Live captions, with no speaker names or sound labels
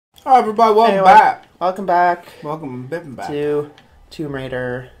Oh, everybody, welcome back. Welcome back. Welcome back. To Tomb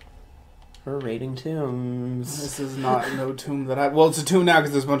Raider. We're raiding tombs. This is not no tomb that I... Well, it's a tomb now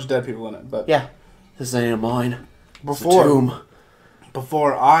because there's a bunch of dead people in it, but... Yeah. This ain't mine. Before, it's a tomb. Before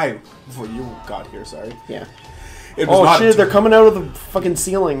you got here, sorry. Yeah. It was not shit, they're coming out of the fucking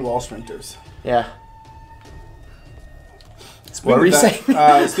ceiling. Wall sprinters. Yeah. What were you saying?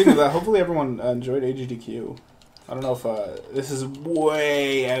 Speaking of that, hopefully everyone enjoyed AGDQ. I don't know if this is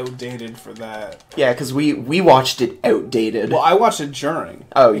way outdated for that. Yeah, because we watched it outdated. Well, I watched it during.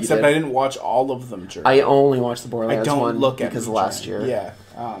 Oh, you Except did? I didn't watch all of them during. I only watched the Borderlands I don't one look at because them last during. year.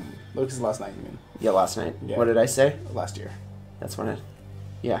 Yeah. Because last night, you mean. Yeah, last night. Yeah. What did I say? Last year. That's when it...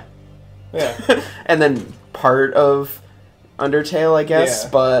 Yeah. Yeah. And then part of Undertale, I guess, Yeah.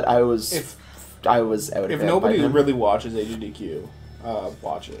 but I was out of it. If nobody really watches AGDQ,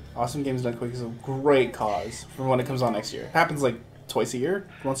 watch it. Awesome Games Done Quick is a great cause for when it comes on next year. It happens like twice a year,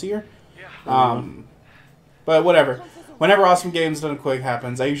 once a year. But whatever. Whenever Awesome Games Done Quick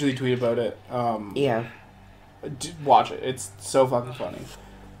happens, I usually tweet about it. Yeah. Watch it. It's so fucking funny.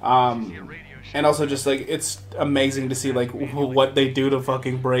 And also just like it's amazing to see like what they do to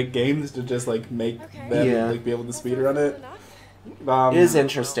fucking break games to just like make them like be able to speedrun it. It is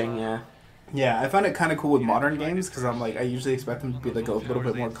interesting, yeah. Yeah, I find it kind of cool with modern games because I'm like I usually expect them to be like a little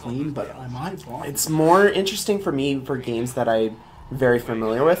bit more clean, but I might wrong. It's more interesting for me for games that I'm very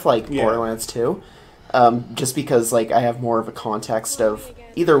familiar with, like Borderlands 2, just because like I have more of a context of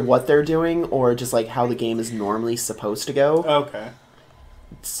either what they're doing or just like how the game is normally supposed to go. Okay.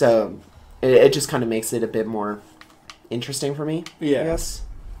 So it just kind of makes it a bit more interesting for me. Yeah. I guess.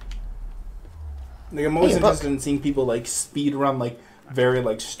 Like I'm always interested in seeing people like speedrun like very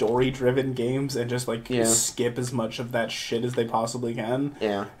like story-driven games and just like skip as much of that shit as they possibly can.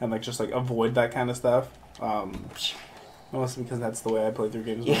 Yeah. And like just like avoid that kind of stuff. Mostly because that's the way I play through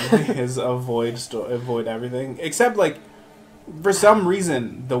games. Is avoid everything except like for some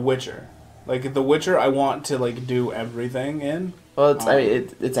reason The Witcher. Like The Witcher, I want to like do everything in. Well,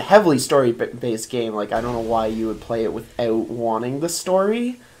 it's a heavily story-based game. Like I don't know why you would play it without wanting the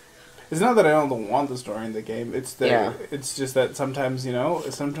story. It's not that I don't want the story in the game. It's that it's just that sometimes I want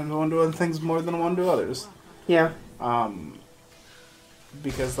to do other things more than I want to do others. Yeah.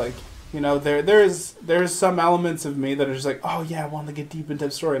 Because like there's some elements of me that are just like, oh yeah, I want to get deep into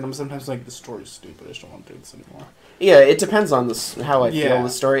the story, and I'm sometimes like, the story's stupid. I just don't want to do this anymore. Yeah, it depends on how I feel the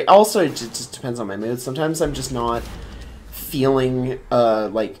story. Also, it just depends on my mood. Sometimes I'm just not feeling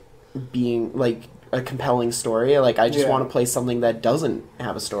like being like a compelling story. Like I just want to play something that doesn't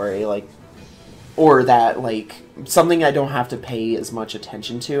have a story, like, or that like something I don't have to pay as much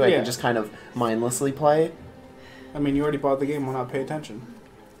attention to. I can just kind of mindlessly play. I mean, you already bought the game. Why not pay attention?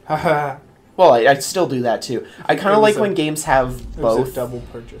 Well, I still do that too. I kind of like when games have both. It was a double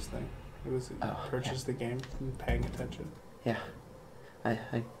purchase thing. It was purchase the game and paying attention. Yeah, I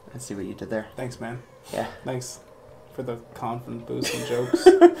see what you did there. Thanks, man. Yeah. Thanks for the confident boost and jokes.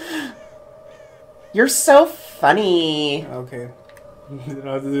 You're so funny. Okay. You don't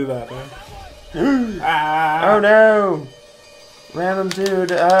have to do that, man. Oh no! Random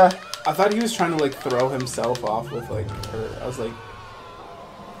dude, I thought he was trying to like throw himself off with like her. I was like,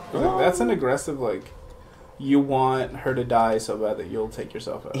 that's an aggressive like, you want her to die so bad that you'll take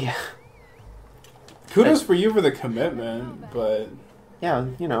yourself out. Yeah. Kudos for you for the commitment, but yeah,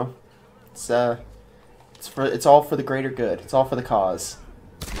 it's all for the greater good. It's all for the cause.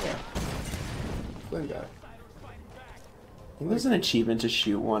 Yeah. Like that. I think there's an achievement to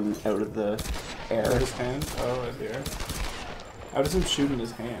shoot one out of the air. Out of his hand? Oh, right there. How does him shoot in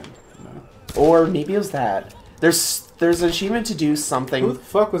his hand? No. Or maybe it was that. There's an achievement to do something. Who the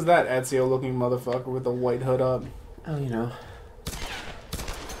fuck was that Ezio-looking motherfucker with the white hood up? Oh,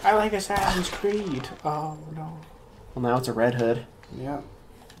 I like Assassin's Creed. Oh, no. Well, now it's a red hood. Yeah.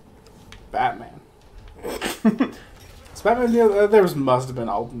 Batman. Batman, there must have been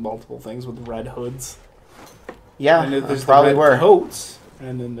multiple things with red hoods. Yeah, and there's probably the red coats,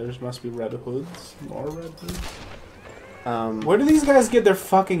 and then there must be red hoods, more red hoods. Where do these guys get their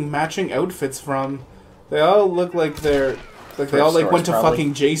fucking matching outfits from? They all look like they're they all like went to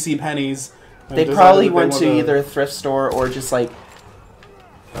fucking J.C. Penney's. They probably went to either a thrift store or just like.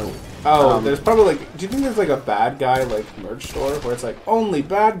 There's probably like. Do you think there's like a bad guy like merch store where it's like only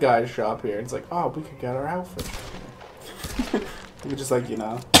bad guys shop here? It's like, oh, we could get our outfits. We could just like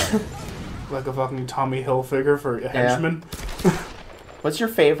like a fucking Tommy Hilfiger for a henchman. What's your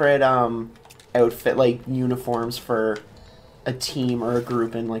favorite outfit, like uniforms for a team or a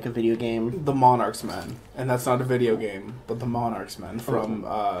group in like a video game? The Monarch's Men, and that's not a video game, but the Monarch's Men from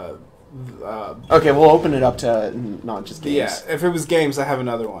Okay, we'll open it up to not just games. Yeah, if it was games, I have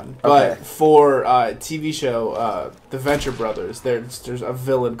another one. But for TV show, The Venture Brothers, there's a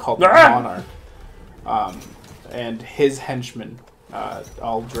villain called the Monarch. And his henchmen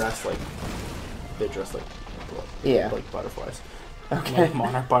all dress like... They dress like butterflies. Okay. Like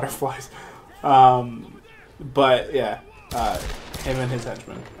monarch butterflies. But, yeah. Him and his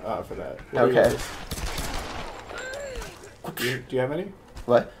henchmen for that. Okay. Do you have any?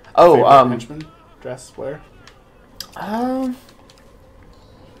 What? Oh, henchmen dress wear? You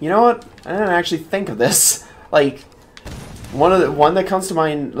know what? I didn't actually think of this. Like, one that comes to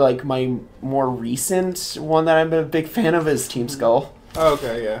mind, like, my more recent one that I'm a big fan of is Team Skull. Oh,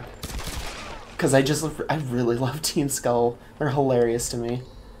 okay, yeah. Because I really love Team Skull. They're hilarious to me.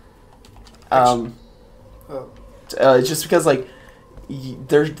 Just because, like,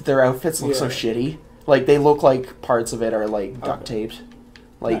 their outfits look so shitty. Like, they look like parts of it are, like, duct taped.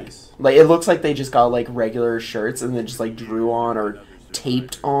 Like, like it looks like they just got, like, regular shirts and then just, like, drew on or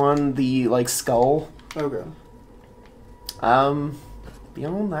taped on the, like, skull. Okay.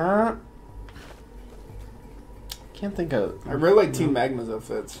 Beyond that, can't think of... I really like Team Magma's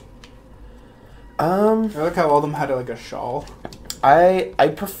outfits. I like how all of them had, like, a shawl. I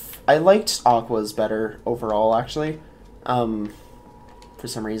liked Aqua's better overall, actually. For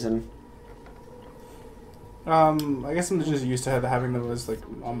some reason. I guess I'm just used to having them as, like,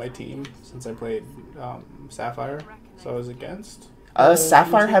 on my team since I played Sapphire, so I was against.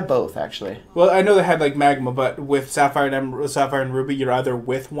 Sapphire had both, actually. Well, I know they had, like, Magma, but with Sapphire and Ruby, you're either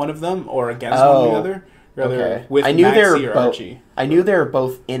with one of them or against one of the other. Okay. With I knew Maxie they were or Archie. I knew they were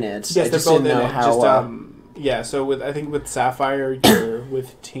both in it. Yes, I they're just both didn't in know it. how. Yeah, so I think with Sapphire, you're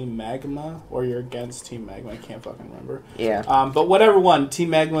with Team Magma, or you're against Team Magma. I can't fucking remember. Yeah. But whatever one, Team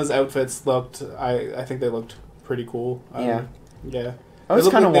Magma's outfits looked... I think they looked pretty cool. Yeah. Yeah. I always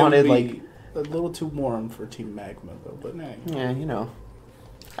kind of wanted, like... A little too warm for Team Magma, though, but nah. Yeah, you know.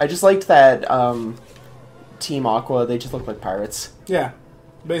 I just liked that Team Aqua, they just looked like pirates. Yeah.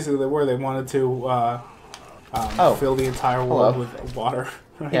 Basically, they were. They wanted to fill the entire world with water.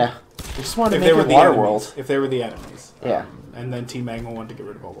 Right? Yeah. They just wanted to make a water world. If they were the enemies. Yeah. And then Team Magma wanted to get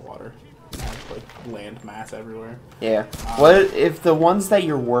rid of all the water. And have, like, land mass everywhere. Yeah. What if the ones that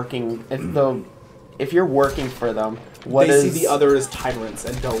you're working... If you're working for them, they see the other as tyrants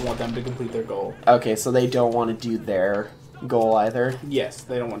and don't want them to complete their goal. Okay, so they don't want to do their goal either? Yes,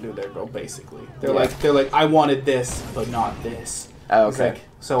 they don't want to do their goal, basically. They're like, I wanted this, but not this. Oh, okay. Like,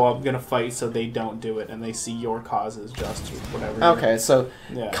 so I'm going to fight so they don't do it, and they see your cause as just whatever. Okay, so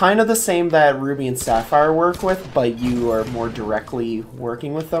kind of the same that Ruby and Sapphire work with, but you are more directly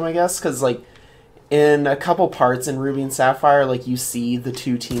working with them, I guess, because, like, in a couple parts in Ruby and Sapphire, like, you see the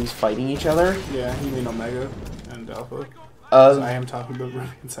two teams fighting each other. Yeah, you mean Omega and Alpha? I am talking about Ruby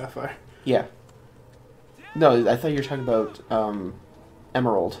and Sapphire. Yeah. No, I thought you were talking about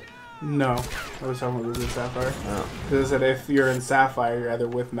Emerald. No, I was talking about Ruby and Sapphire. Oh. Because I said if you're in Sapphire, you're either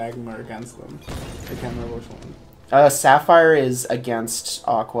with Magma or against them. I can't remember which one. Sapphire is against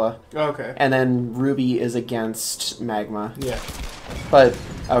Aqua. Okay. And then Ruby is against Magma. Yeah. But,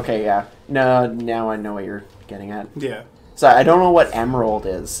 okay, yeah. No, now I know what you're getting at. Yeah. So I don't know what Emerald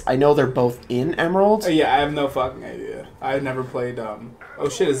is. I know they're both in Emerald. Yeah, I have no fucking idea. I've never played, Oh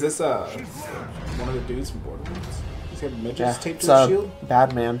shit, is this, one of the dudes from Borderlands? Does he have midgets taped to his shield?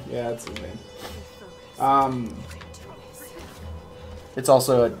 BadMaw. Yeah, that's his name. It's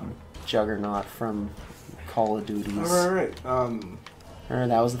also a Juggernaut from Call of Duties. Right. Or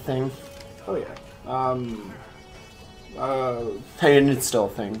that was a thing. Oh yeah. I mean, it's still a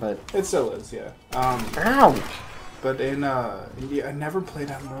thing, but it still is, yeah. Ow! But in India, I never played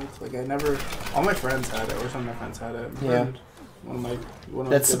Emerald. Like all my friends had it, or some of my friends had it. Yeah.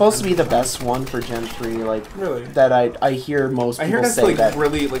 That's supposed to be the best one for Gen 3. Like really, that I hear most people say. I hear that's like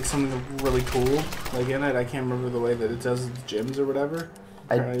really like something really cool. Like in it, I can't remember the way that it does its gyms or whatever.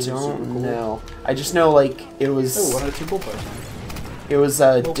 I don't know. I just know like it was. Oh, one or two bullpups. It was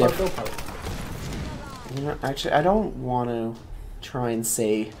different. You know, actually, I don't want to try and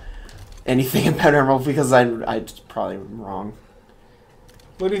say anything about Emerald because I probably wrong.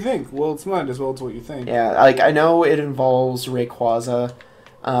 What do you think? Well, it's might as well as what you think. Yeah, like I know it involves Rayquaza,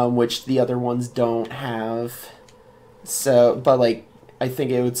 which the other ones don't have. So, but like I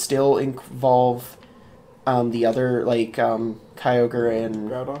think it would still involve the other like Kyogre and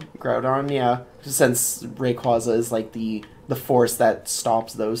Groudon. Yeah, since Rayquaza is like the force that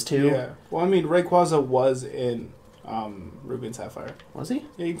stops those two. Yeah. Well, I mean, Rayquaza was in Ruby and Sapphire. Was he?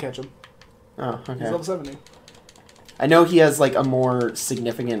 Yeah, you can catch him. Oh, okay. He's level 70. I know he has like a more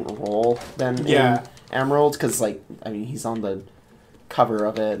significant role than in Emerald because like I mean he's on the cover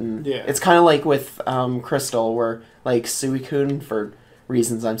of it, and Yeah. it's kind of like with Crystal, where like Suicune, for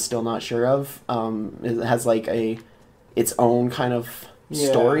reasons I'm still not sure of, it has like its own kind of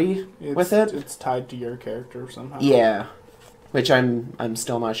story with it. It's tied to your character somehow. Yeah, which I'm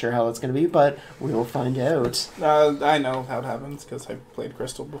still not sure how it's gonna be, but we will find out. I know how it happens because I played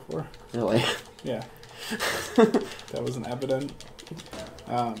Crystal before. Really? Yeah. That wasn't evident.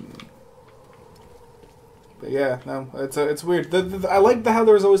 But yeah, no, it's weird. I like how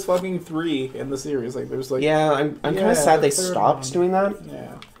there was always fucking 3 in the series. Like there's like yeah, I'm kind of sad they stopped doing that.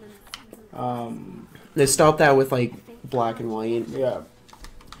 Yeah. They stopped that with like Black and White. Yeah.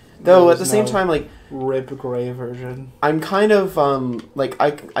 Though at the same time, like Rip Gray version. I'm kind of like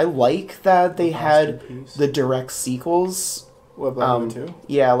I like that they had the direct sequels. What, Black and White 2?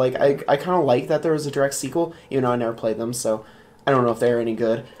 Yeah, like I kind of like that there was a direct sequel, even though I never played them, so I don't know if they're any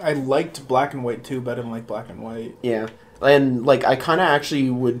good. I liked Black and White 2 better than like Black and White. Yeah. And like I kind of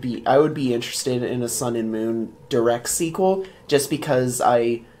actually would be interested in a Sun and Moon direct sequel, just because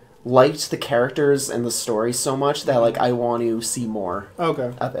I liked the characters and the story so much that like I want to see more of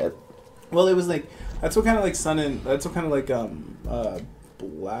it. Well, it was like that's what kind of like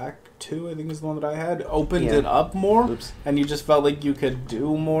Black 2, I think is the one that I had, opened it up more. And you just felt like you could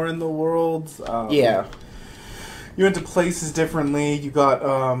do more in the world. Yeah. You went to places differently. You got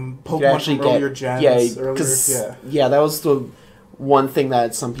Pokemon from earlier gens. Yeah, that was the one thing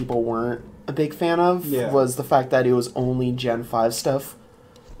that some people weren't a big fan of, was the fact that it was only Gen 5 stuff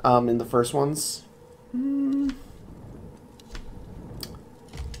in the first ones.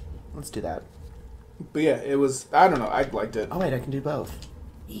 Let's do that. But yeah, it was, I don't know, I liked it. Oh wait, I can do both.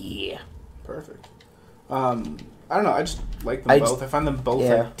 Yeah. Perfect. I don't know, I just like them both. I find them both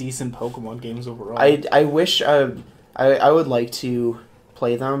like decent Pokemon games overall. I wish I would like to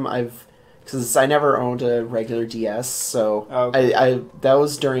play them. Because I never owned a regular DS, so I that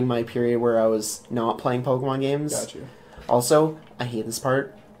was during my period where I was not playing Pokemon games. Got you. Also, I hate this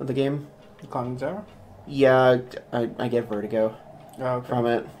part of the game. The Climbing Tower? Yeah, I get vertigo from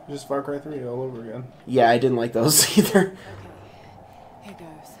it. Just Far Cry 3 all over again. Yeah, I didn't like those either. Here goes.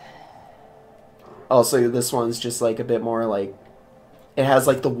 Also, this one's just like a bit more like it has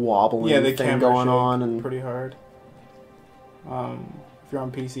like the wobbling thing going on and pretty hard. If you're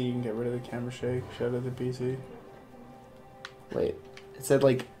on PC, you can get rid of the camera shake. Shout out the PC. Wait, it said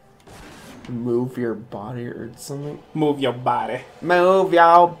like move your body or something. Move your body. Move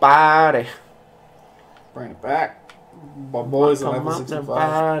your body. Bring it back. My boys on Level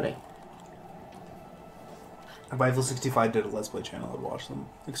 65. Level 65 did a Let's Play channel. I'd watch them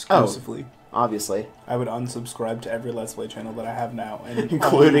exclusively. Oh, obviously. I would unsubscribe to every Let's Play channel that I have now, and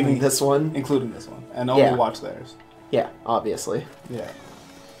including this one. Including this one, and only watch theirs. Yeah, obviously. Yeah.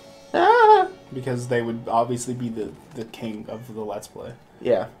 Ah! Because they would obviously be the king of the Let's Play.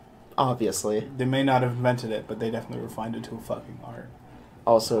 Yeah, obviously. They may not have invented it, but they definitely refined it to a fucking art.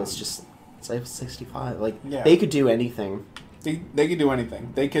 Also, it's Level 65. Like, they could do anything. They could do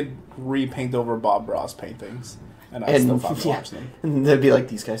anything. They could repaint over Bob Ross paintings, and I'd still fucking watch them. And they'd be like,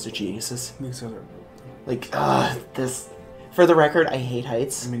 these guys are geniuses. These guys are... Like, this... For the record, I hate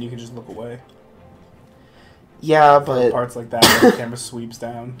heights. I mean, you can just look away. Yeah, but... Parts like that where the camera sweeps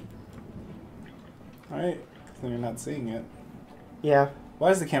down. Alright, then you're not seeing it. Yeah. Why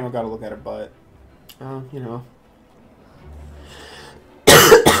has the camera got to look at her butt? You know.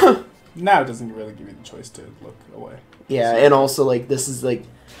 Now it doesn't really give you the choice to look away. Yeah, and also, like, this is, like...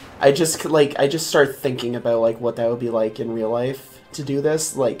 I just start thinking about, like, what that would be like in real life to do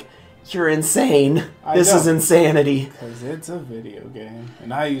this. Like, you're insane. This is insanity. Because it's a video game,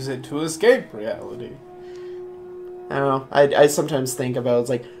 and I use it to escape reality. I don't know. I sometimes think about,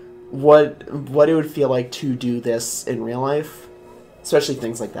 like, what it would feel like to do this in real life. Especially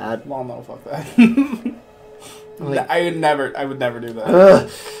things like that. Well, no, fuck that. Like, I would never do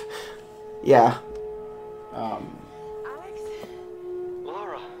that. Yeah.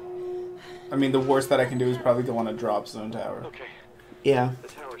 Laura. I mean, the worst that I can do is probably go on a drop zone tower. Okay. Yeah. The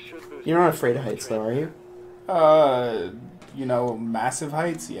tower should boost. You're not afraid of heights, though, are you? You know, massive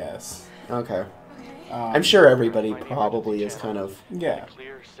heights, yes. Okay. I'm sure everybody probably is kind of... Yeah.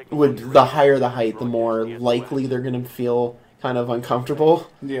 The higher the height, the more likely they're going to feel kind of uncomfortable.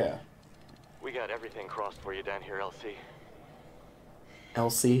 Yeah. We got everything crossed for you down here, LC.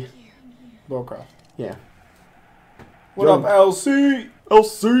 LC? Warcraft. Yeah. What up, LC?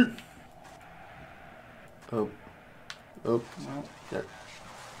 LC! Oh. Oh. No. There.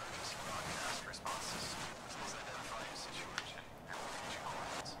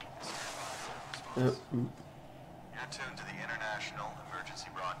 You're tuned to the International Emergency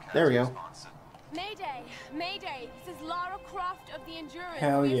Broadcast There we go. Response. Mayday! Mayday! This is Lara Croft of the Endurance.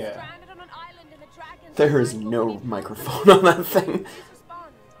 Hell We're yeah. stranded on an island in the Dragon's There is Triangle. no We need microphone on that thing. Please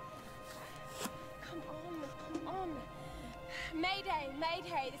respond. Come on. Mayday!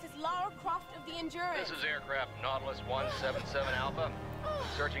 Mayday! This is Lara Croft of the Endurance. This is aircraft Nautilus 177 Alpha.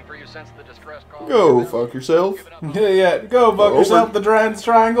 Searching for you since the distress call. Go fuck yourself. Yeah, go fuck Over. yourself, the Dragon's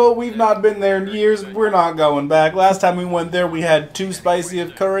Triangle. We've not been there in years. We're not going back. Last time we went there, we had too spicy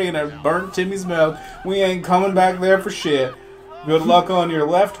of curry and it burnt Timmy's mouth. We ain't coming back there for shit. Good luck on your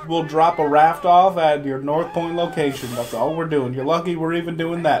left. We'll drop a raft off at your North Point location. That's all we're doing. You're lucky we're even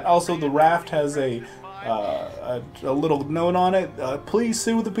doing that. Also, the raft has a little note on it. Please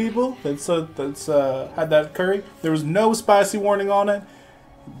sue the people that's had that curry. There was no spicy warning on it.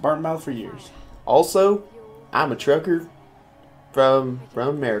 Burnt mouth for years. Also, I'm a trucker from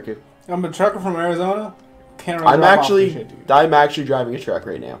America. I'm a trucker from Arizona. Can't I'm drop off this shit, dude. actually driving a truck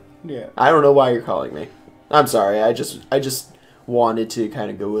right now. Yeah. I don't know why you're calling me. I'm sorry. I just wanted to kind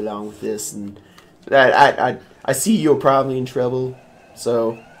of go along with this, and I see you're probably in trouble.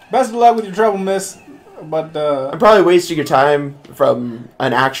 So Best of luck with your trouble, miss. But I'm probably wasting your time from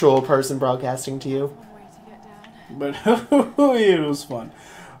an actual person broadcasting to you. One way to get down. but it was fun.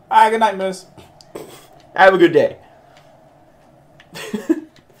 Alright, good night, miss. Have a good day.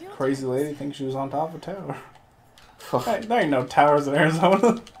 Crazy lady thinks she was on top of a tower. Hey, there ain't no towers in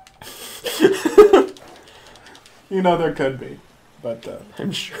Arizona. You know there could be, but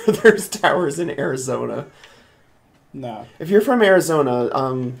I'm sure there's towers in Arizona. no. If you're from Arizona,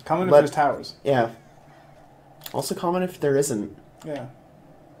 Comment if there's towers. yeah. Also comment if there isn't. Yeah.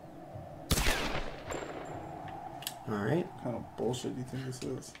 All right. What kind of bullshit do you think this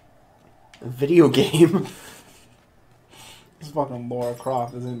is? A video game. This is fucking Lara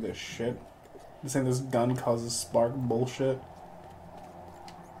Croft. This ain't this shit. This ain't this gun causes spark bullshit.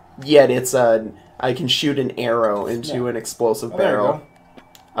 Yet it's I can shoot an arrow into an explosive Oh, there you barrel. go.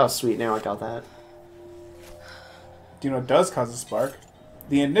 Oh sweet, now I got that. Do you know what does cause a spark?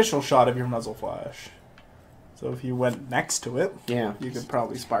 The initial shot of your muzzle flash. So if you went next to it, Yeah. you could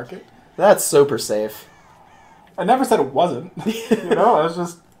probably spark it. That's super safe. I never said it wasn't. You know, I was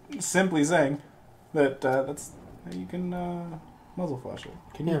just simply saying that that's you can muzzle flash it.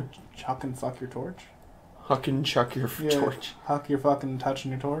 Can you chuck and fuck your torch? Huck and chuck your torch. Huck your fucking touch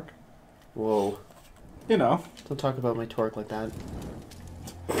and your torque. Whoa. You know, Don't talk about my torque like that.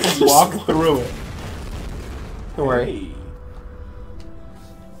 walk through it. Don't worry. Hey.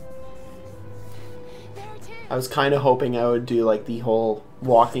 There it is. I was kind of hoping I would do like the whole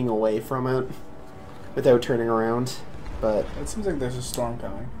walking away from it without turning around, but It seems like there's a storm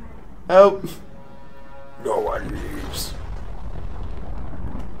coming. oh, no one leaves.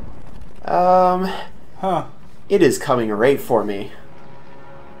 Huh. It is coming right for me.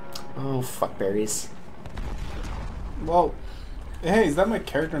 Oh fuck berries. Well, hey, is that my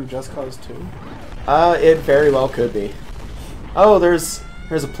character in Just Cause 2? It very well could be. Oh, there's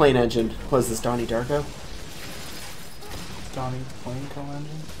a plane engine. Was this Donnie Darko? Donnie plane co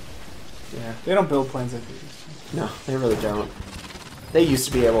engine? Yeah. They don't build planes like these. No, they really don't. They used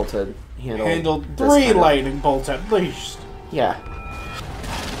to be able to Handled this 3 kind of- lightning bolts at least. Yeah.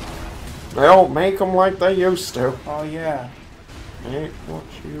 They don't make them like they used to. Oh yeah. Ain't what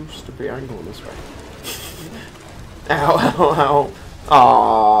she used to be. I'm going this way. Ow, ow, ow.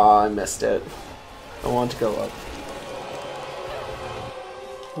 Aw, I missed it. I want to go up.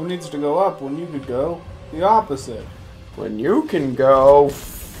 Who needs to go up when you could go the opposite? When you can go,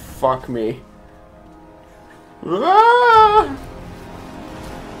 fuck me. Ah!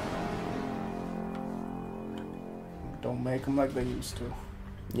 Don't make them like they used to.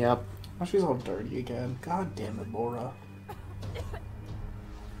 Yep. Oh, she's all dirty again. God damn it, Laura.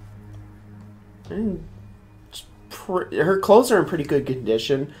 And her clothes are in pretty good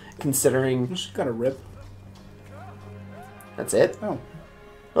condition, considering. She's got a rip. That's it. Oh.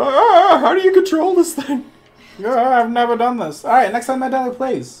 Ah, how do you control this thing? Yeah, I've never done this. Alright, next time Matt Dahlia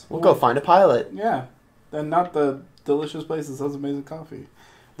plays. We'll go find a pilot. Yeah. And not the delicious place that sells amazing coffee.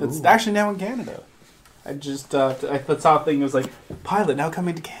 That's actually now in Canada. I just, I saw a thing, it was like, pilot now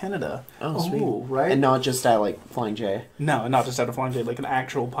coming to Canada. Oh, sweet. Right? And not just at, like, Flying J. No, not just out of Flying J, like an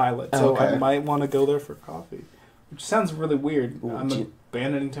actual pilot. Oh, So okay. I might want to go there for coffee. Which sounds really weird. Ooh, I'm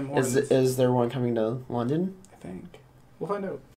abandoning Tim Hortons. Is there one coming to London? I think. We'll find out.